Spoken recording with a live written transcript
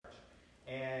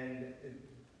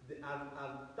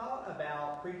I've thought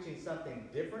about preaching something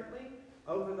differently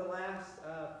over the last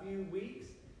few weeks,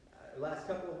 last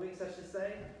couple of weeks, I should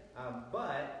say.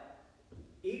 But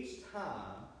each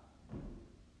time,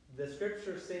 the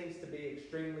scripture seems to be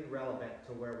extremely relevant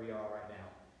to where we are right now.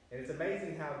 And it's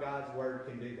amazing how God's word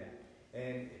can do that.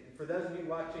 And for those of you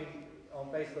watching on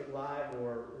Facebook Live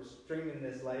or streaming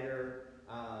this later,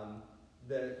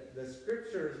 the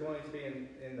scripture is going to be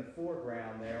in the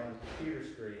foreground there on the computer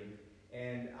screen.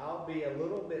 And I'll be a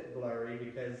little bit blurry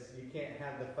because you can't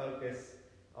have the focus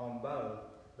on both.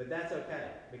 But that's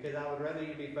okay, because I would rather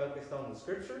you be focused on the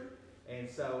scripture. And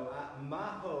so my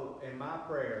hope and my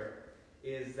prayer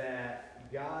is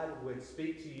that God would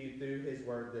speak to you through his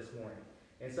word this morning.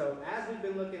 And so as we've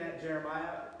been looking at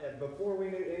Jeremiah, before we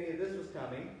knew any of this was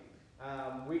coming,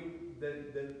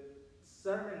 the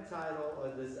sermon title,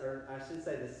 or I should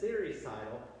say the series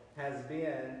title, has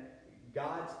been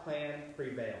God's Plan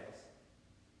Prevails.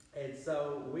 And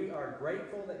so we are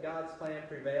grateful that God's plan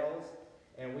prevails,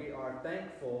 and we are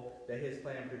thankful that his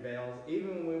plan prevails,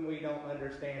 even when we don't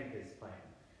understand his plan.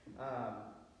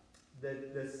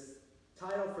 The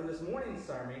title for this morning's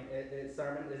sermon is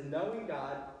Knowing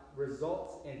God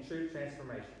Results in True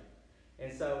Transformation.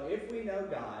 And so if we know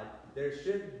God, there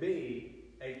should be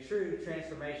a true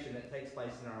transformation that takes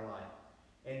place in our life.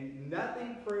 And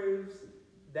nothing proves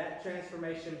that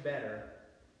transformation better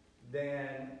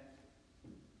than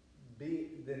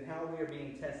how we are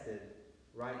being tested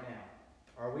right now.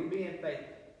 Are we being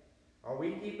faithful? Are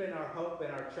we keeping our hope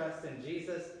and our trust in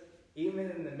Jesus even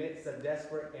in the midst of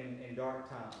desperate and dark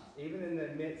times? Even in the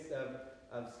midst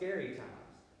of scary times?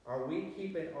 Are we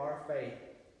keeping our faith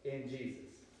in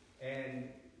Jesus? And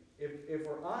if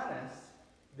we're honest,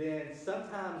 then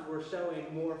sometimes we're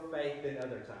showing more faith than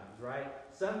other times, right?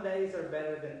 Some days are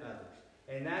better than others.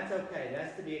 And that's okay.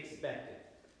 That's to be expected.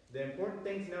 The important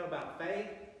thing to know about faith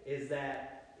is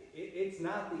that it's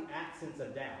not the absence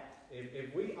of doubt.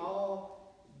 If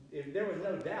there was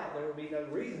no doubt, there would be no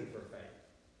reason for faith.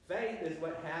 Faith is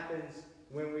what happens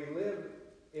when we live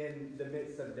in the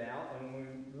midst of doubt and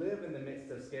when we live in the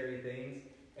midst of scary things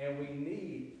and we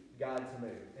need God to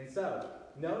move. And so,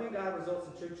 knowing God results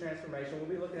in true transformation, we'll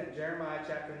be looking at Jeremiah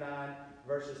chapter 9,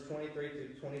 verses 23 to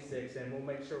 26, and we'll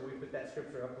make sure we put that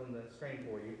scripture up on the screen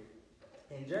for you.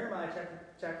 In Jeremiah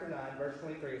chapter 9, verse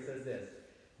 23, it says this: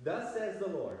 Thus says the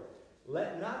Lord,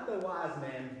 let not the wise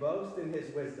man boast in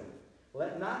his wisdom.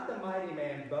 Let not the mighty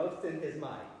man boast in his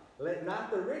might. Let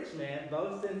not the rich man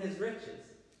boast in his riches.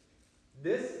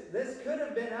 This could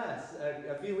have been us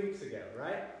a few weeks ago,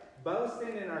 right?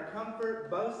 Boasting in our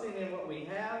comfort, boasting in what we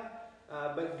have.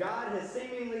 But God has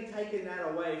seemingly taken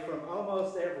that away from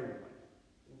almost everyone.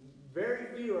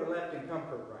 Very few are left in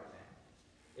comfort right now,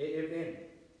 if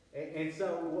any. And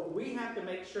so what we have to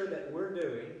make sure that we're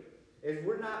doing is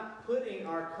we're not putting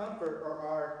our comfort or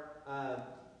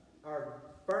our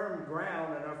firm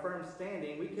ground and our firm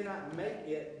standing, we cannot make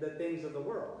it the things of the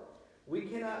world. We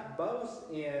cannot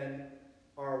boast in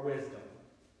our wisdom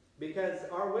because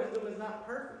our wisdom is not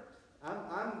perfect.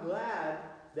 I'm glad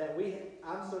that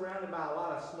I'm surrounded by a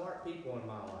lot of smart people in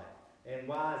my life and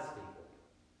wise people.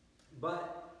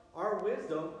 But our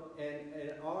wisdom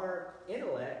and our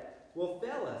intellect will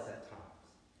fail us at times.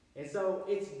 And so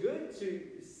it's good to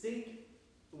seek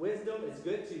wisdom, it's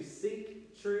good to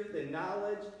seek truth and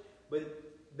knowledge, but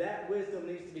that wisdom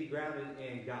needs to be grounded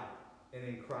in God and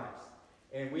in Christ.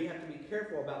 And we have to be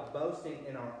careful about boasting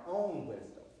in our own wisdom.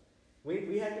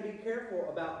 We have to be careful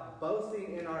about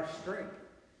boasting in our strength.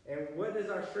 And what does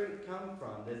our strength come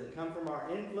from? Does it come from our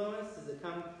influence? Does it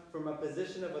come from a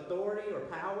position of authority or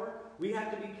power? We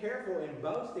have to be careful in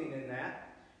boasting in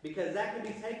that because that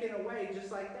can be taken away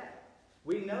just like that.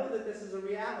 We know that this is a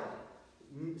reality.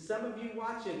 Some of you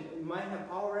watching might have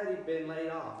already been laid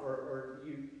off or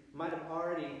you might have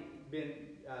already been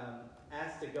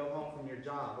asked to go home from your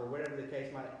job or whatever the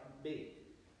case might be.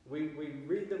 We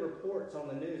read the reports on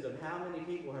the news of how many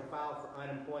people have filed for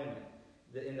unemployment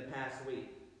in the past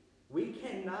week. We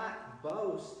cannot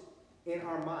boast in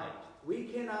our might. We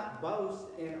cannot boast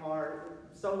in our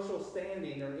social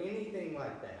standing or anything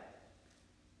like that.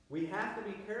 We have to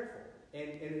be careful. And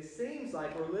it seems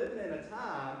like we're living in a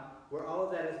time where all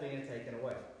of that is being taken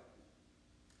away.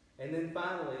 And then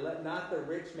finally, let not the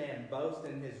rich man boast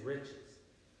in his riches.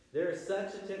 There is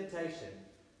such a temptation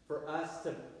for us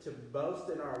to boast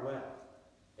in our wealth.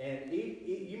 And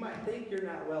you might think you're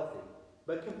not wealthy,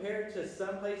 but compared to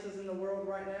some places in the world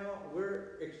right now,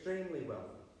 we're extremely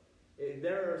wealthy.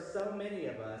 There are so many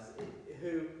of us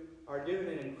who are doing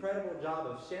an incredible job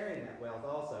of sharing that wealth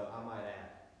also, I might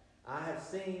add. I have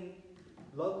seen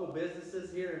local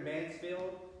businesses here in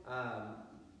Mansfield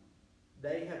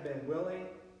they have been willing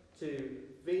to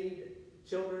feed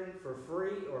children for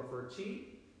free or for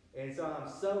cheap. And so I'm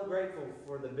so grateful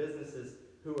for the businesses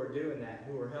who are doing that,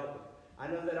 who are helping. I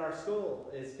know that our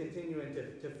school is continuing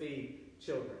to feed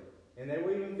children. And they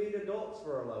will even feed adults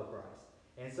for a low price.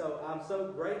 And so I'm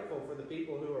so grateful for the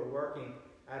people who are working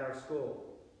at our school.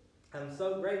 I'm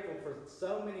so grateful for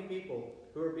so many people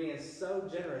who are being so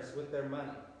generous with their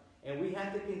money. And we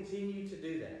have to continue to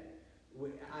do that.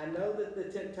 I know that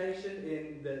the temptation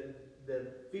and the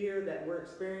fear that we're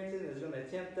experiencing is going to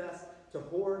tempt us to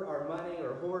hoard our money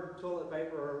or hoard toilet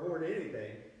paper or hoard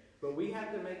anything. But we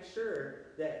have to make sure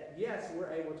that, yes,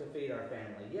 we're able to feed our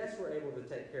family. Yes, we're able to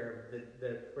take care of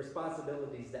the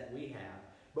responsibilities that we have.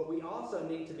 But we also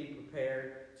need to be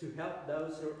prepared to help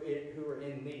those who are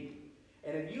in need.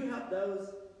 And if you help those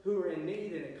who are in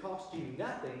need and it costs you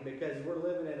nothing, because we're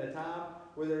living in a time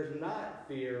where there's not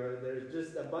fear or there's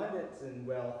just abundance and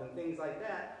wealth and things like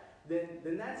that,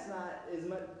 then that's not as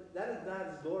much, that is not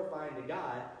as glorifying to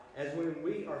God as when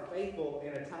we are faithful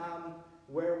in a time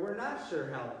where we're not sure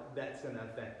how that's going to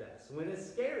affect us, when it's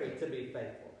scary to be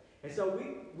faithful. And so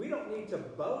we don't need to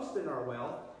boast in our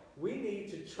wealth. We need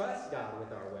to trust God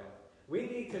with our wealth. We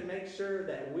need to make sure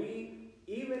that we,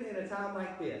 even in a time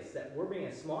like this, that we're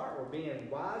being smart, we're being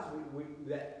wise,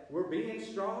 that we're being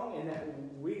strong, and that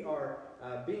we are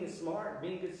being smart,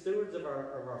 being good stewards of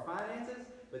our finances.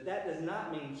 But that does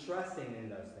not mean trusting in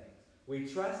those things. We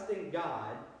trust in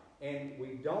God, and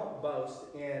we don't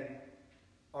boast in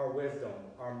our wisdom,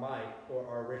 our might, or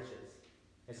our riches.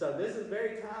 And so this is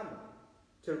very timely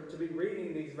to be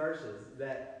reading these verses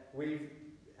that we've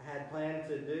had planned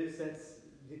to do since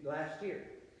last year.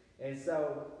 And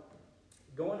so,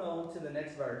 going on to the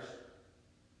next verse,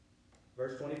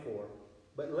 verse 24.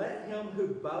 But let him who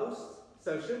boasts,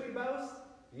 so should we boast?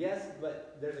 Yes,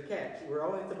 but there's a catch. We're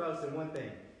only to boast in one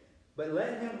thing. But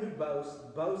let him who boasts,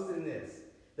 boast in this,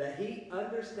 that he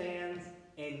understands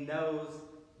and knows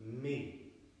me.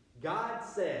 God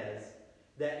says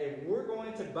that if we're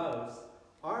going to boast,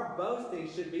 our boasting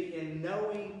should be in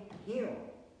knowing him.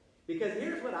 Because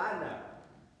here's what I know.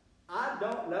 I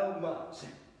don't know much.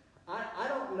 I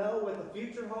don't know what the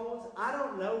future holds. I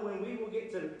don't know when we will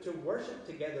get to worship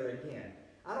together again.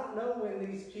 I don't know when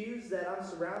these pews that I'm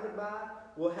surrounded by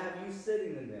will have you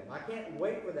sitting in them. I can't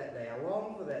wait for that day. I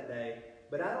long for that day.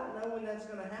 But I don't know when that's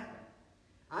going to happen.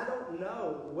 I don't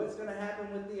know what's going to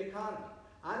happen with the economy.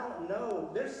 I don't know.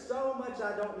 There's so much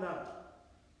I don't know.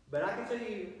 But I can tell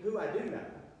you who I do know.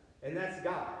 And that's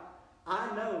God.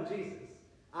 I know Jesus.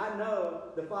 I know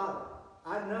the Father.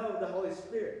 I know the Holy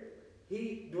Spirit.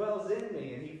 He dwells in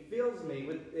me and he fills me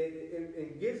with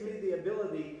and gives me the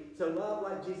ability to love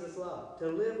like Jesus loved, to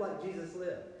live like Jesus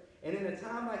lived. And in a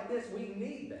time like this, we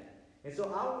need that. And so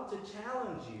I want to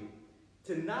challenge you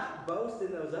to not boast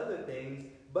in those other things,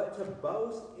 but to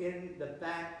boast in the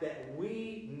fact that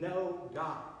we know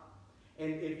God.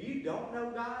 And if you don't know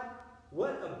God,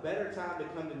 what a better time to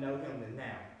come to know him than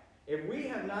now. If we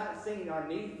have not seen our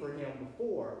need for him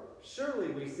before, surely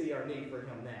we see our need for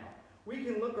him now. We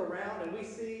can look around and we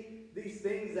see these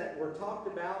things that were talked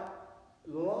about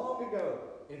long ago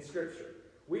in Scripture.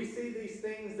 We see these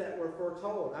things that were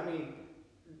foretold. I mean,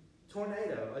 a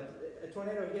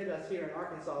tornado hit us here in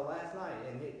Arkansas last night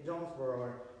and hit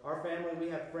Jonesboro. Our family,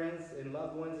 we have friends and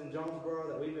loved ones in Jonesboro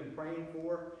that we've been praying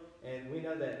for. And we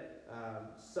know that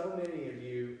so many of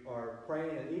you are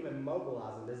praying and even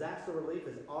mobilizing. Disaster relief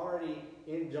is already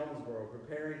in Jonesboro,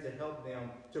 preparing to help them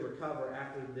to recover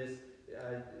after this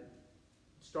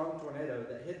strong tornado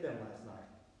that hit them last night.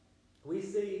 We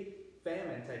see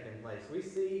famine taking place. We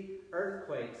see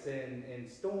earthquakes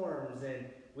and storms, and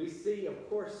we see, of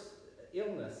course,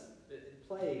 illness,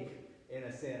 plague in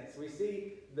a sense. We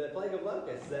see the plague of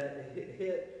locusts that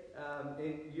hit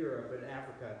in Europe and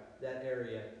Africa, that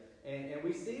area. And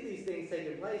we see these things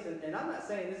taking place, and I'm not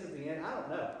saying this is the end. I don't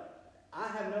know. I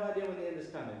have no idea when the end is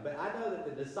coming, but I know that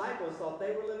the disciples thought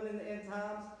they were living in the end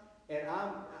times, and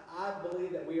I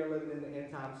believe that we are living in the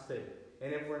end times too.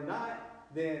 And if we're not,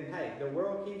 then hey, the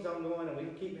world keeps on going, and we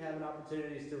keep having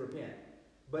opportunities to repent.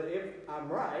 But if I'm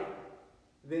right,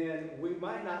 then we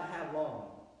might not have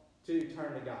long to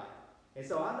turn to God. And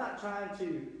so I'm not trying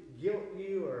to guilt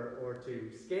you or to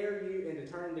scare you into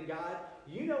turning to God.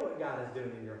 You know what God is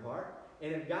doing in your heart.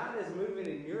 And if God is moving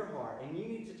in your heart and you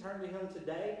need to turn to him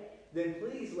today, then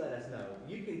please let us know.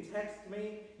 You can text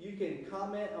me. You can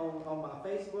comment on my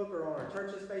Facebook or on our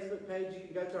church's Facebook page. You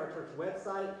can go to our church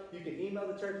website. You can email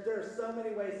the church. There are so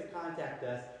many ways to contact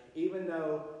us, even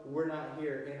though we're not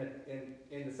here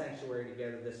in the sanctuary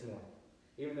together this morning,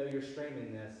 even though you're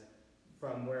streaming this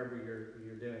from wherever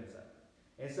you're doing so.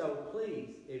 And so please,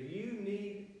 if you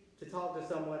need to talk to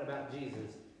someone about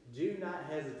Jesus, do not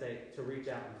hesitate to reach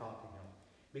out and talk to him.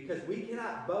 Because we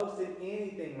cannot boast in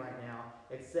anything right now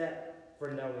except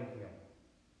for knowing him.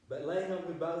 But let him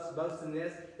who boast in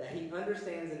this, that he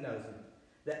understands and knows me.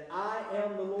 That I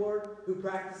am the Lord who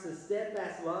practices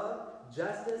steadfast love,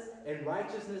 justice, and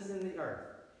righteousness in the earth.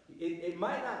 It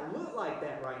might not look like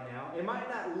that right now. It might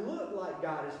not look like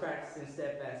God is practicing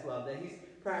steadfast love, that he's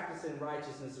practicing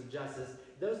righteousness or justice.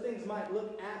 Those things might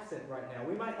look absent right now.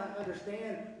 We might not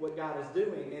understand what God is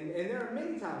doing. And there are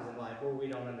many times in life where we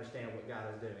don't understand what God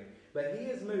is doing. But he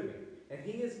is moving, and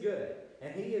he is good,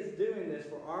 and he is doing this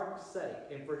for our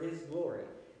sake and for his glory.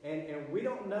 And we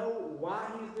don't know why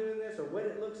he's doing this or what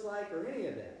it looks like or any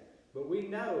of that. But we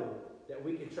know that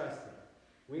we can trust him.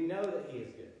 We know that he is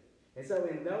good. And so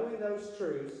in knowing those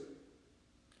truths,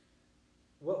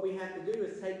 what we have to do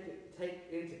is take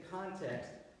into context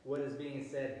what is being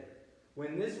said here.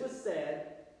 When this was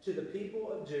said to the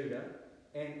people of Judah,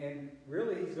 and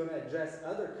really he's going to address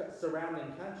other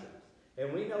surrounding countries.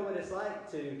 And we know what it's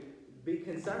like to be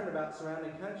concerned about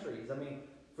surrounding countries. I mean,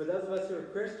 for those of us who are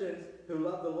Christians who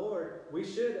love the Lord, we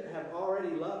should have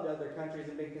already loved other countries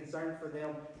and been concerned for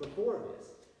them before this.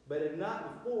 But if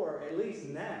not before, at least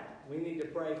now, we need to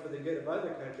pray for the good of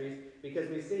other countries because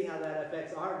we see how that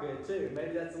affects our good too.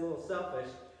 Maybe that's a little selfish,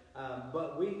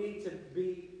 but we need to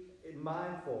be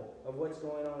mindful of what's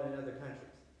going on in other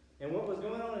countries. And what was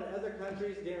going on in other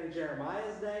countries during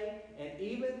Jeremiah's day, and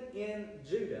even in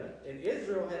Judah, and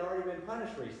Israel had already been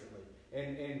punished recently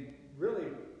and really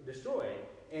destroyed.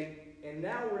 And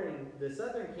now we're in the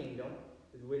southern kingdom,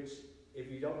 which, if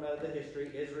you don't know the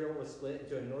history, Israel was split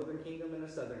into a northern kingdom and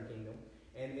a southern kingdom.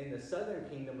 And in the southern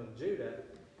kingdom of Judah,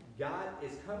 God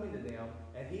is coming to them,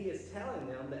 and he is telling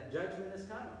them that judgment is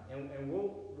coming. And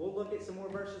we'll look at some more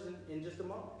verses in just a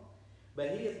moment.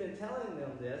 But he has been telling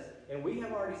them this, and we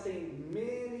have already seen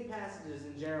many passages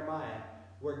in Jeremiah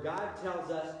where God tells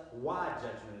us why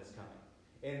judgment is coming.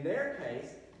 In their case,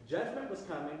 judgment was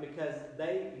coming because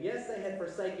they had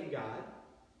forsaken God,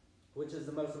 which is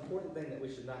the most important thing that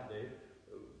we should not do.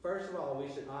 First of all,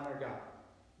 we should honor God.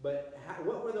 But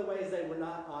what were the ways they were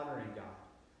not honoring God?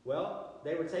 Well,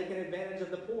 they were taking advantage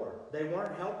of the poor. They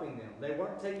weren't helping them. They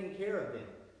weren't taking care of them.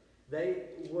 They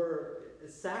were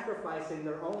sacrificing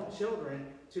their own children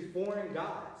to foreign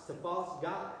gods, to false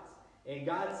gods. And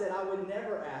God said, I would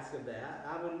never ask of that.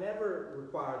 I would never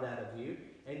require that of you.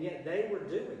 And yet they were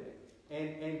doing it.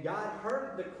 And God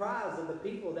heard the cries of the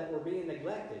people that were being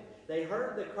neglected. They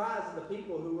heard the cries of the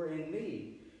people who were in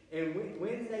need. And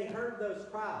when he heard those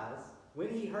cries,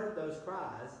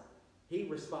 he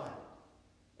responded.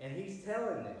 And he's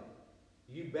telling them,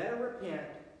 you better repent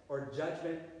or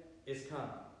judgment is coming.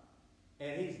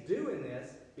 And he's doing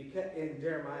this, because, in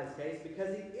Jeremiah's case,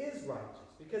 because he is righteous,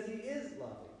 because he is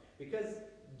loving, because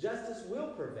justice will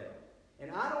prevail. And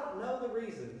I don't know the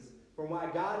reasons for why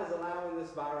God is allowing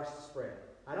this virus to spread.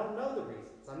 I don't know the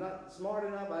reasons. I'm not smart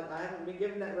enough. I haven't been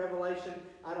given that revelation.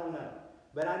 I don't know.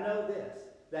 But I know this,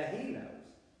 that he knows.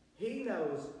 He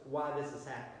knows why this is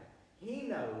happening. He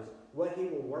knows what he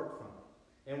will work from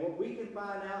it. And what we can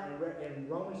find out in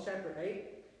Romans chapter 8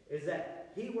 is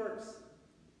that he works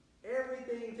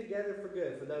everything together for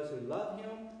good for those who love him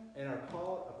and are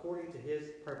called according to his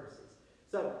purposes.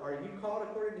 So, are you called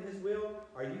according to his will?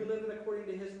 Are you living according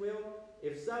to his will?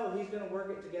 If so, he's going to work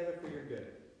it together for your good.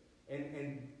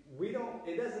 And we don't,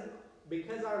 it doesn't,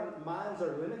 because our minds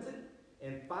are limited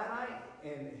and finite,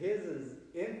 and his is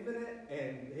infinite,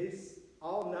 and he's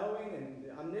all-knowing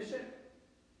and omniscient,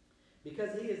 because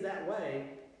he is that way,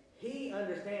 he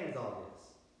understands all this.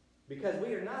 Because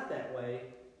we are not that way,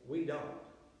 we don't.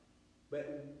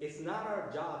 But it's not our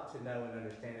job to know and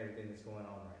understand everything that's going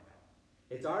on right now.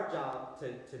 It's our job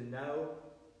to know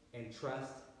and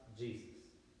trust Jesus.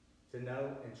 To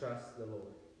know and trust the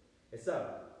Lord. And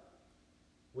so,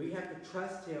 we have to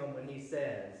trust him when he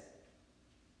says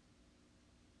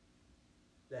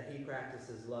that he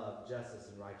practices love, justice,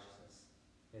 and righteousness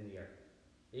in the earth.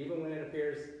 Even when it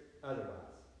appears otherwise.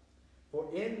 For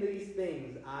in these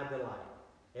things I delight.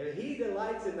 If he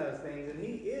delights in those things, and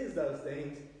he is those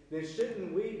things, then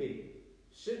shouldn't we be?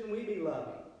 Shouldn't we be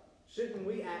loving? Shouldn't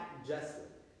we act justly?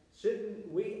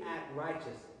 Shouldn't we act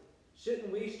righteously?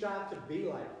 Shouldn't we strive to be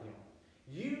like him?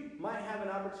 You might have an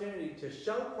opportunity to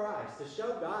show Christ, to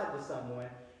show God to someone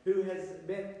who has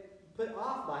been put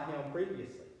off by him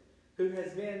previously. Who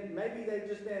has been, maybe they've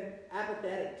just been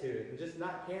apathetic to it and just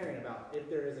not caring about if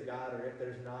there is a God or if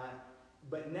there's not.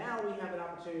 But now we have an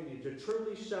opportunity to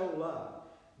truly show love.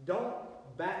 Don't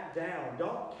back down.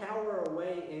 Don't cower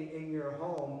away in your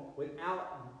home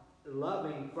without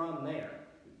loving from there.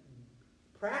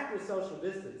 Practice social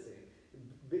distancing.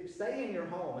 stay in your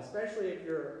home, especially if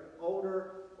you're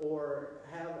older or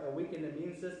have a weakened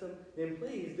immune system, then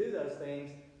please do those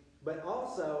things. But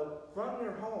also, from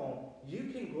your home, you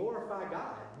can glorify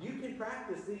God. You can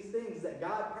practice these things that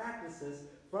God practices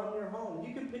from your home.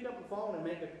 You can pick up a phone and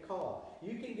make a call.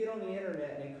 You can get on the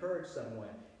internet and encourage someone.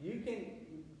 You can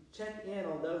check in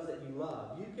on those that you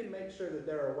love. You can make sure that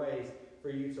there are ways for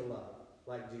you to love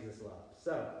like Jesus loved.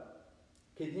 So,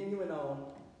 continuing on,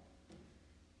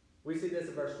 we see this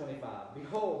in verse 25.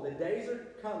 Behold, the days are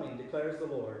coming, declares the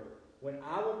Lord, when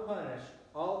I will punish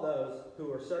all those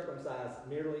who are circumcised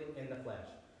merely in the flesh.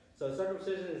 So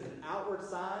circumcision is an outward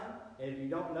sign, and if you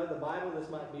don't know the Bible, this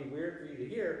might be weird for you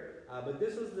to hear, but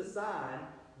this was the sign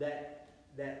that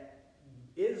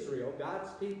Israel,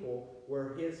 God's people,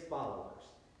 were his followers.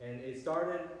 And it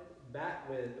started back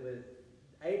with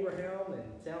Abraham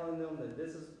and telling them that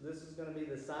this is going to be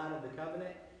the sign of the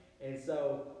covenant. And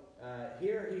so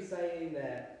here he's saying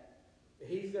that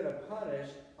he's going to punish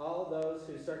all those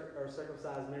who are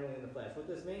circumcised merely in the flesh. What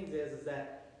this means is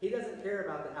that he doesn't care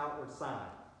about the outward sign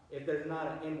if there's not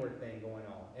an inward thing going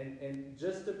on. And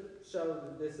just to show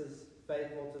that this is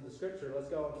faithful to the scripture, let's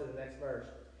go on to the next verse.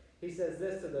 He says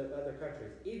this to the other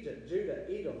countries: Egypt, Judah,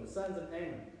 Edom, the sons of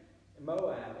Ammon,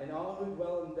 Moab, and all who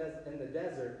dwell in the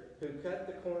desert, who cut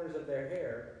the corners of their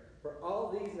hair, for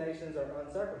all these nations are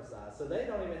uncircumcised. So they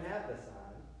don't even have the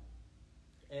sign,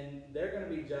 and they're going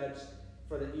to be judged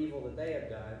for the evil that they have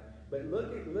done. But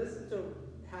listen to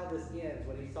how this ends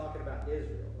when he's talking about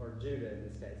Israel, or Judah in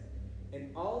this case.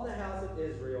 And all the house of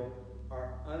Israel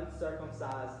are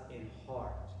uncircumcised in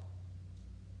heart.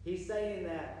 He's saying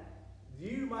that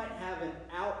you might have an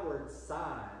outward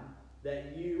sign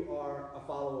that you are a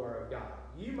follower of God.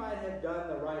 You might have done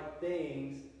the right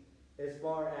things as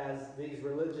far as these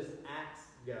religious acts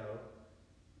go.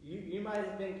 You might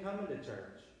have been coming to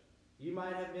church. You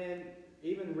might have been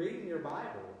even reading your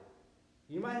Bible.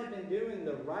 You might have been doing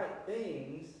the right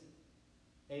things,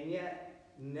 and yet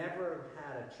never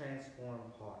had a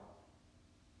transformed heart.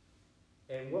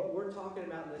 And what we're talking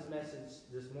about in this message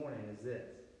this morning is this,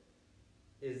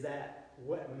 is that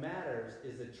what matters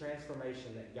is the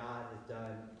transformation that God has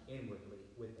done inwardly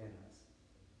within us.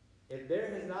 If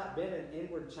there has not been an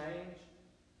inward change,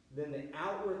 then the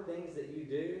outward things that you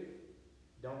do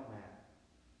don't matter.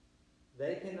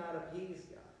 They cannot appease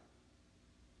God.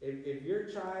 If you're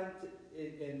trying to,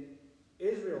 in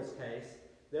Israel's case,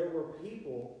 there were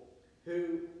people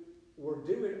who were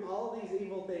doing all these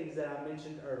evil things that I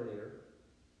mentioned earlier,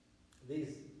 these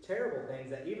terrible things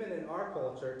that even in our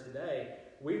culture today,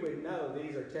 we would know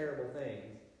these are terrible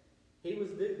things.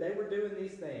 They were doing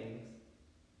these things,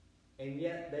 and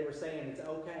yet they were saying it's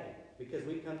okay because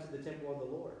we come to the temple of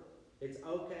the Lord. It's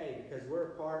okay because we're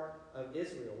a part of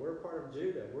Israel. We're a part of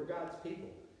Judah. We're God's people.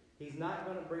 He's not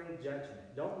going to bring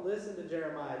judgment. Don't listen to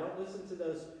Jeremiah. Don't listen to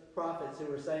those prophets who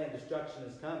were saying destruction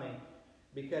is coming,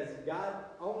 because God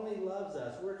only loves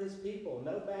us. We're his people.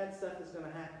 No bad stuff is going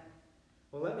to happen.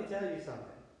 Well, let me tell you something.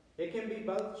 It can be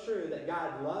both true that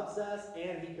God loves us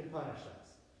and he can punish us.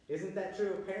 Isn't that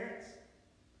true of parents?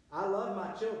 I love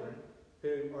my children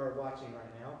who are watching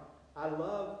right now. I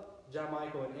love John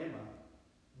Michael and Emma.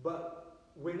 But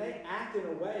when they act in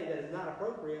a way that is not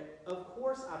appropriate, of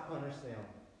course I punish them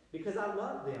because I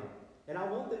love them. And I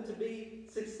want them to be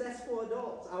successful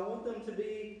adults. I want them to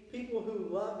be people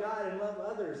who love God and love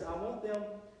others. I want them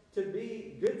to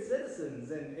be good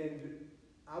citizens, and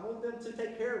I want them to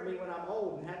take care of me when I'm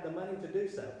old and have the money to do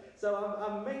so. So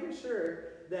I'm making sure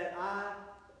that I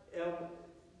am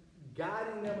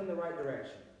guiding them in the right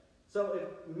direction. So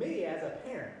if me as a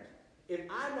parent, if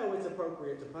I know it's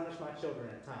appropriate to punish my children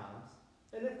at times,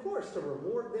 and of course to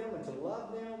reward them and to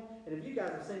love them, and if you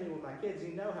guys have seen me with my kids,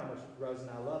 you know how much Rose and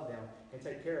I love them and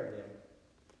take care of them.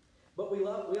 But we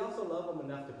also love them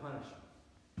enough to punish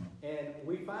them. And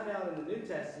we find out in the New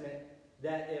Testament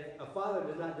that if a father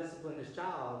does not discipline his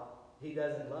child, he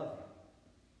doesn't love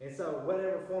him. And so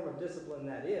whatever form of discipline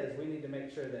that is, we need to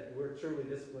make sure that we're truly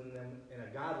disciplining them in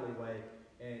a godly way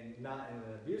and not in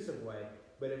an abusive way.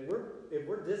 But if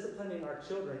we're disciplining our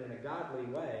children in a godly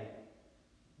way,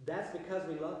 that's because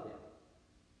we love them.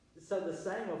 So the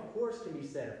same, of course, can be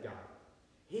said of God.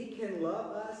 He can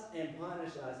love us and punish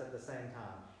us at the same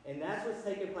time. And that's what's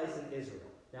taking place in Israel.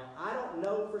 Now, I don't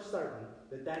know for certain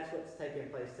that that's what's taking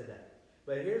place today.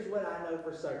 But here's what I know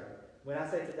for certain. When I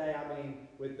say today, I mean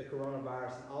with the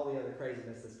coronavirus and all the other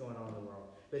craziness that's going on in the world.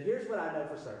 But here's what I know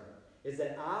for certain, is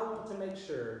that I want to make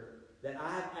sure that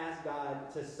I have asked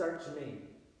God to search me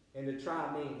and to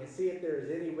try me and see if there is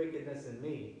any wickedness in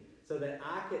me, so that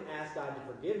I could ask God to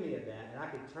forgive me of that, and I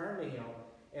could turn to him,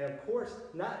 and of course,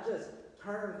 not just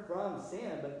turn from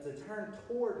sin, but to turn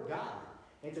toward God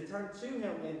and to turn to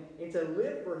Him and to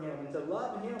live for Him and to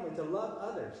love Him and to love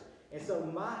others. And so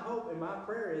my hope and my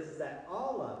prayer is that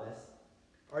all of us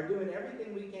are doing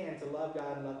everything we can to love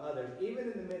God and love others,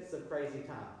 even in the midst of crazy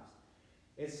times.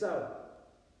 And so,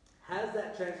 has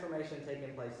that transformation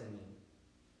taken place in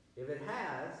you? If it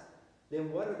has,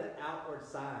 then what are the outward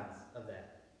signs of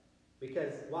that?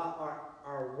 Because while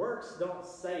our works don't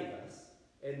save us,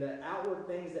 and the outward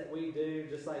things that we do,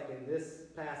 just like in this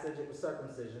passage, it was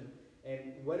circumcision, and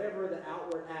whatever the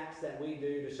outward acts that we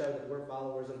do to show that we're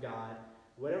followers of God,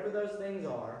 whatever those things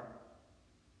are,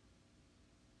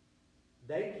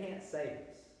 they can't save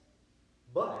us.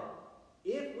 But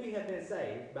if we have been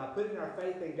saved by putting our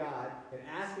faith in God and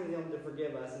asking Him to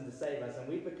forgive us and to save us, and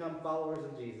we've become followers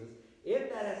of Jesus,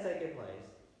 if that has taken place,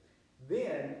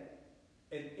 then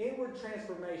an inward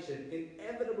transformation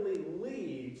inevitably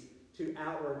leads to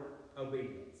outward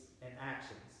obedience and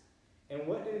actions. And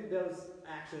what do those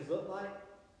actions look like?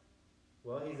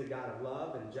 Well, He's a God of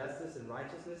love and justice and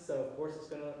righteousness, so of course it's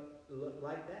going to look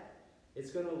like that.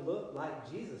 It's going to look like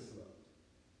Jesus looked.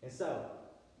 And so,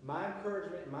 my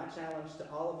encouragement, my challenge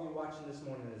to all of you watching this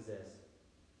morning is this.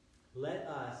 Let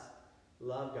us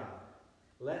love God.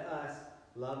 Let us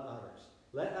love others.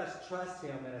 Let us trust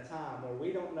Him in a time where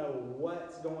we don't know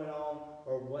what's going on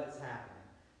or what's happening.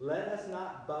 Let us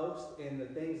not boast in the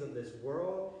things of this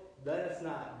world. Let us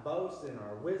not boast in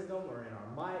our wisdom or in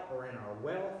our might or in our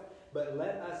wealth, but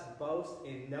let us boast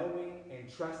in knowing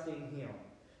and trusting Him.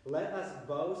 Let us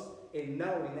boast in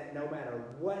knowing that no matter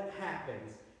what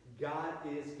happens, God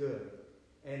is good,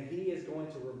 and He is going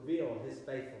to reveal His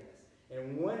faithfulness.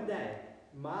 And one day,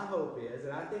 my hope is,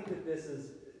 and I think that this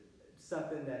is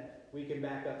something that we can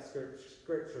back up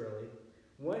scripturally,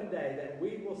 one day that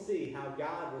we will see how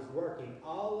God was working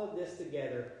all of this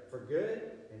together for good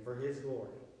and for His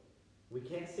glory. We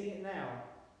can't see it now,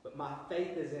 but my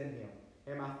faith is in Him,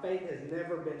 and my faith has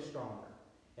never been stronger,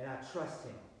 and I trust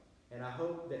Him, and I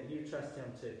hope that you trust Him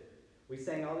too. We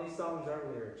sang all these songs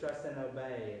earlier, Trust and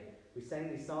Obey, and we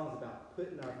sang these songs about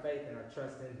putting our faith and our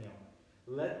trust in Him.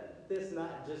 Let this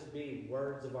not just be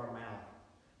words of our mouth.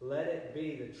 Let it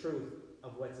be the truth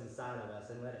of what's inside of us,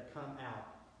 and let it come out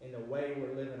in the way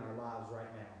we're living our lives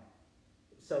right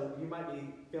now. So you might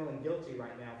be feeling guilty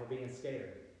right now for being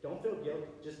scared. Don't feel guilty.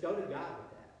 Just go to God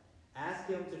with that. Ask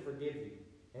Him to forgive you,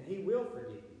 and He will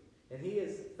forgive you. And He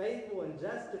is faithful and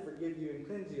just to forgive you and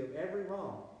cleanse you of every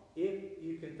wrong if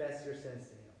you confess your sins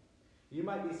to Him. You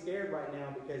might be scared right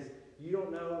now because you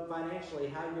don't know financially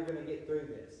how you're going to get through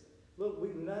this. Look,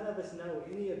 none of us know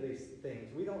any of these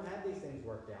things. We don't have these things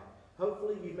worked out.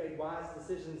 Hopefully you've made wise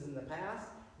decisions in the past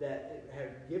that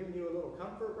have given you a little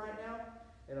comfort right now,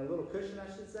 and a little cushion,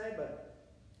 I should say, but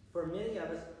for many of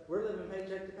us, we're living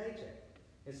paycheck to paycheck.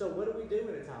 And so what do we do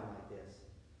in a time like this?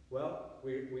 Well,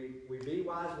 we be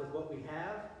wise with what we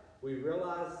have, we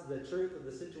realize the truth of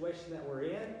the situation that we're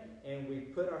in, and we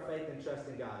put our faith and trust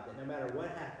in God, that no matter what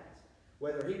happens,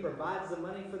 whether He provides the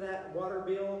money for that water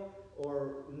bill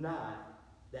or not,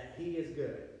 that He is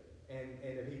good. And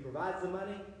if He provides the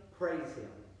money, praise Him.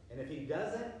 And if He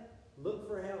doesn't, look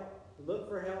for help. Look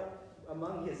for help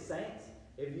among His saints.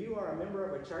 If you are a member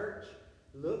of a church,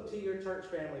 look to your church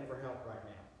family for help right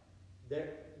now.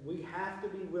 We have to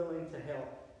be willing to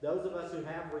help. Those of us who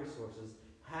have resources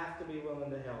have to be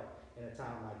willing to help in a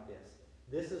time like this.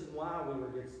 This is why we were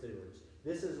good stewards.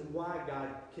 This is why God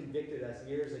convicted us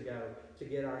years ago to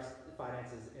get our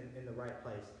finances in the right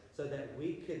place, so that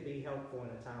we could be helpful in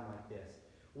a time like this.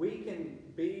 We can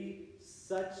be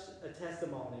such a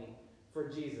testimony for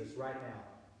Jesus right now.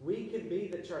 We can be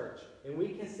the church, and we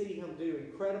can see Him do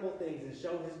incredible things and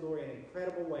show His glory in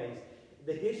incredible ways.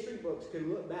 The history books could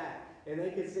look back, and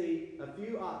they could see a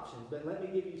few options, but let me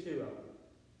give you two of them.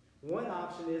 One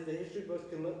option is the history books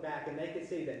can look back, and they can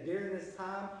see that during this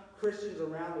time, Christians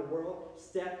around the world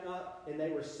stepped up, and they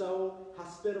were so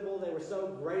hospitable, they were so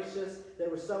gracious, they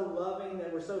were so loving, they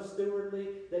were so stewardly,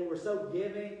 they were so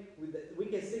giving. We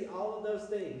can see all of those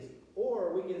things.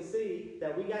 Or we can see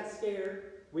that we got scared,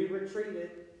 we retreated,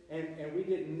 and we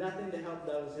did nothing to help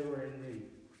those who were in need.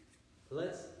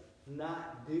 Let's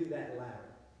not do that latter.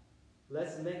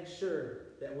 Let's make sure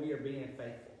that we are being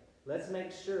faithful. Let's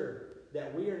make sure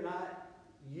that we are not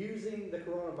using the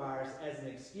coronavirus as an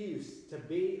excuse to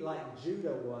be like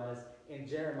Judah was in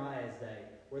Jeremiah's day,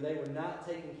 where they were not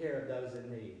taking care of those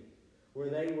in need, where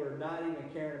they were not even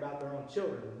caring about their own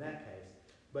children in that case.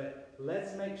 But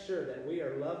let's make sure that we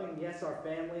are loving, yes, our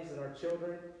families and our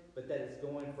children, but that it's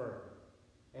going further.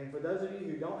 And for those of you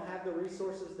who don't have the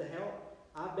resources to help,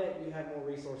 I bet you have more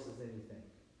resources than you think.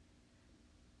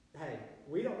 Hey,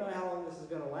 we don't know how long this is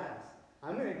going to last.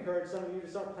 I'm going to encourage some of you to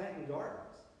start planting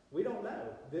gardens. We don't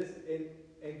know.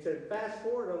 And to fast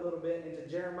forward a little bit into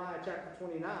Jeremiah chapter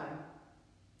 29,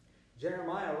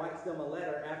 Jeremiah writes them a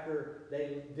letter after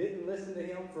they didn't listen to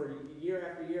him for year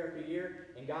after year after year,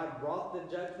 and God brought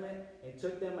the judgment and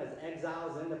took them as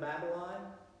exiles into Babylon.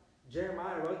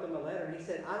 Jeremiah wrote them a letter, and he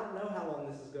said, I don't know how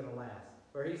long this is going to last.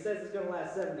 Or he says it's going to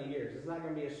last 70 years. It's not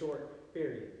going to be a short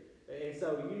period. And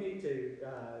so you need to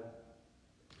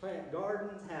plant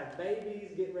gardens, have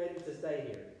babies, get ready to stay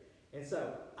here. And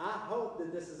so I hope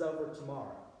that this is over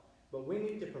tomorrow. But we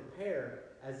need to prepare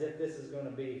as if this is going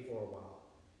to be for a while.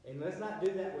 And let's not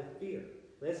do that with fear.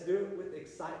 Let's do it with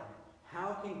excitement.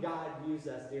 How can God use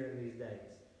us during these days?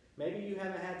 Maybe you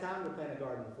haven't had time to plant a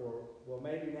garden before. Well,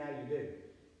 maybe now you do.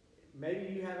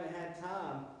 Maybe you haven't had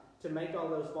time to make all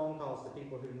those phone calls to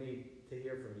people who need to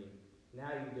hear from you. Now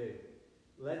you do.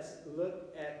 Let's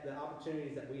look at the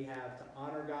opportunities that we have to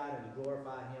honor God and to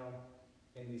glorify Him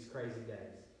in these crazy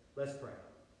days. Let's pray.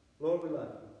 Lord, we love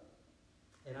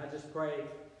you. And I just pray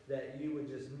that you would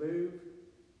just move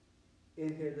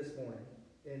in here this morning.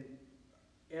 In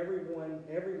everyone,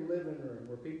 every living room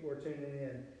where people are tuning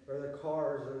in, or their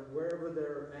cars, or wherever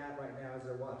they're at right now as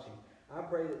they're watching. I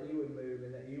pray that you would move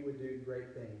and that you would do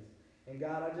great things. And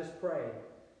God, I just pray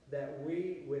that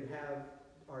we would have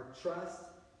our trust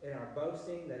and our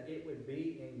boasting, that it would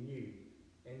be in you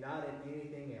and not in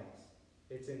anything else.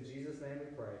 It's in Jesus' name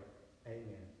we pray.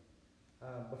 Amen.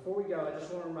 Before we go, I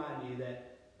just want to remind you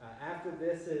that after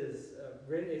this is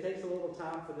written, it takes a little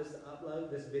time for this to upload,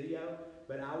 this video,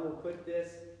 but I will put this,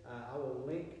 I will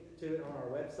link to it on our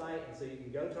website, and so you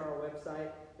can go to our website.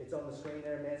 It's on the screen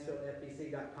there,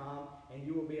 mansfieldfbc.com, and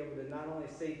you will be able to not only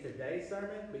see today's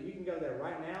sermon, but you can go there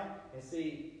right now and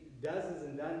see dozens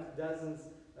and dozens,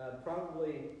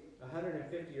 probably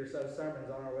 150 or so sermons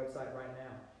on our website right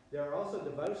now. There are also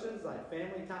devotions, like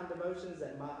family time devotions,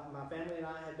 that my family and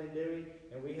I have been doing,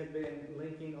 and we have been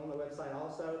linking on the website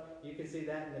also. You can see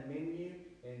that in the menu,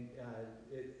 and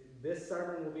this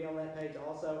sermon will be on that page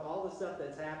also. All the stuff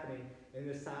that's happening in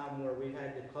this time where we've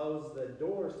had to close the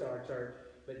doors to our church,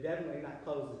 but definitely not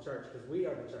close the church, because we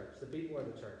are the church. The people are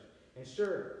the church. And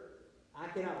sure, I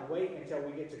cannot wait until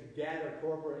we get to gather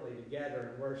corporately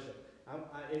together and worship.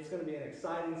 It's going to be an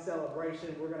exciting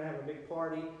celebration. We're going to have a big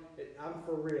party. I'm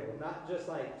for real. Not just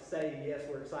like say, yes,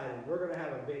 we're excited. We're going to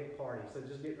have a big party, so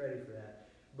just get ready for that.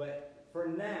 But for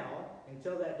now,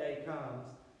 until that day comes,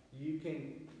 you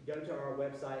can go to our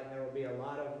website, and there will be a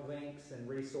lot of links and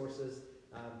resources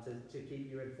to keep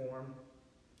you informed.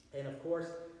 And of course,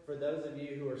 for those of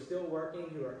you who are still working,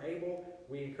 who are able,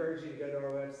 we encourage you to go to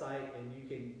our website, and you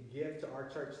can give to our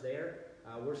church there.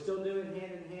 We're still doing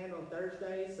hand in hand on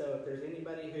Thursdays, so if there's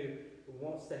anybody who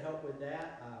wants to help with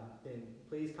that, then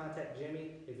please contact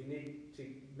Jimmy. If you need to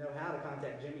know how to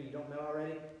contact Jimmy, you don't know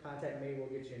already, contact me. We'll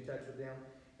get you in touch with them.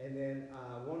 And then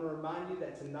I want to remind you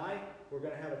that tonight we're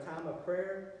going to have a time of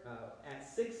prayer. At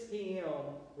 6 p.m.,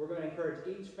 we're going to encourage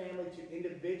each family to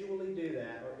individually do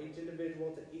that, or each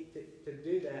individual to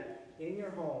do that in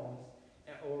your homes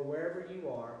or wherever you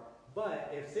are.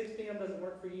 But if 6 p.m. doesn't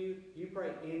work for you, you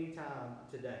pray anytime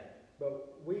today.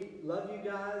 But we love you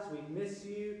guys. We miss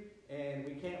you. And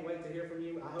we can't wait to hear from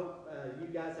you. I hope you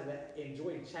guys have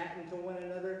enjoyed chatting to one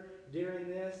another during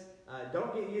this.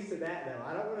 Don't get used to that, though.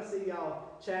 I don't want to see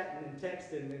y'all chatting and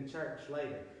texting in church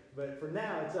later. But for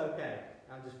now, it's okay.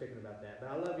 I'm just picking about that.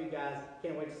 But I love you guys.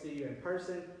 Can't wait to see you in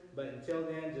person. But until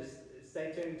then, just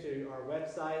stay tuned to our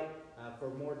website for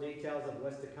more details of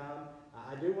what's to come.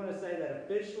 I do want to say that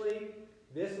officially,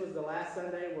 this was the last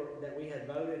Sunday that we had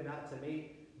voted not to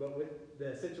meet. But with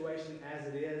the situation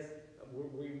as it is,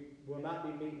 we will not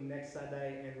be meeting next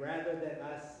Sunday. And rather than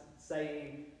us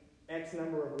saying X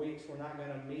number of weeks we're not going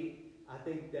to meet, I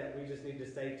think that we just need to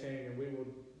stay tuned, and we will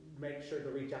make sure to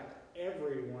reach out to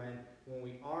everyone when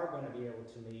we are going to be able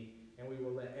to meet, and we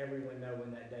will let everyone know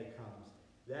when that day comes.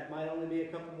 That might only be a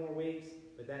couple more weeks,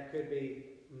 but that could be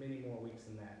many more weeks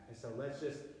than that. And so let's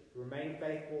just remain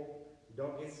faithful.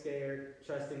 Don't get scared.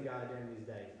 Trust in God during these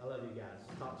days. I love you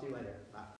guys. Talk to you later. Bye.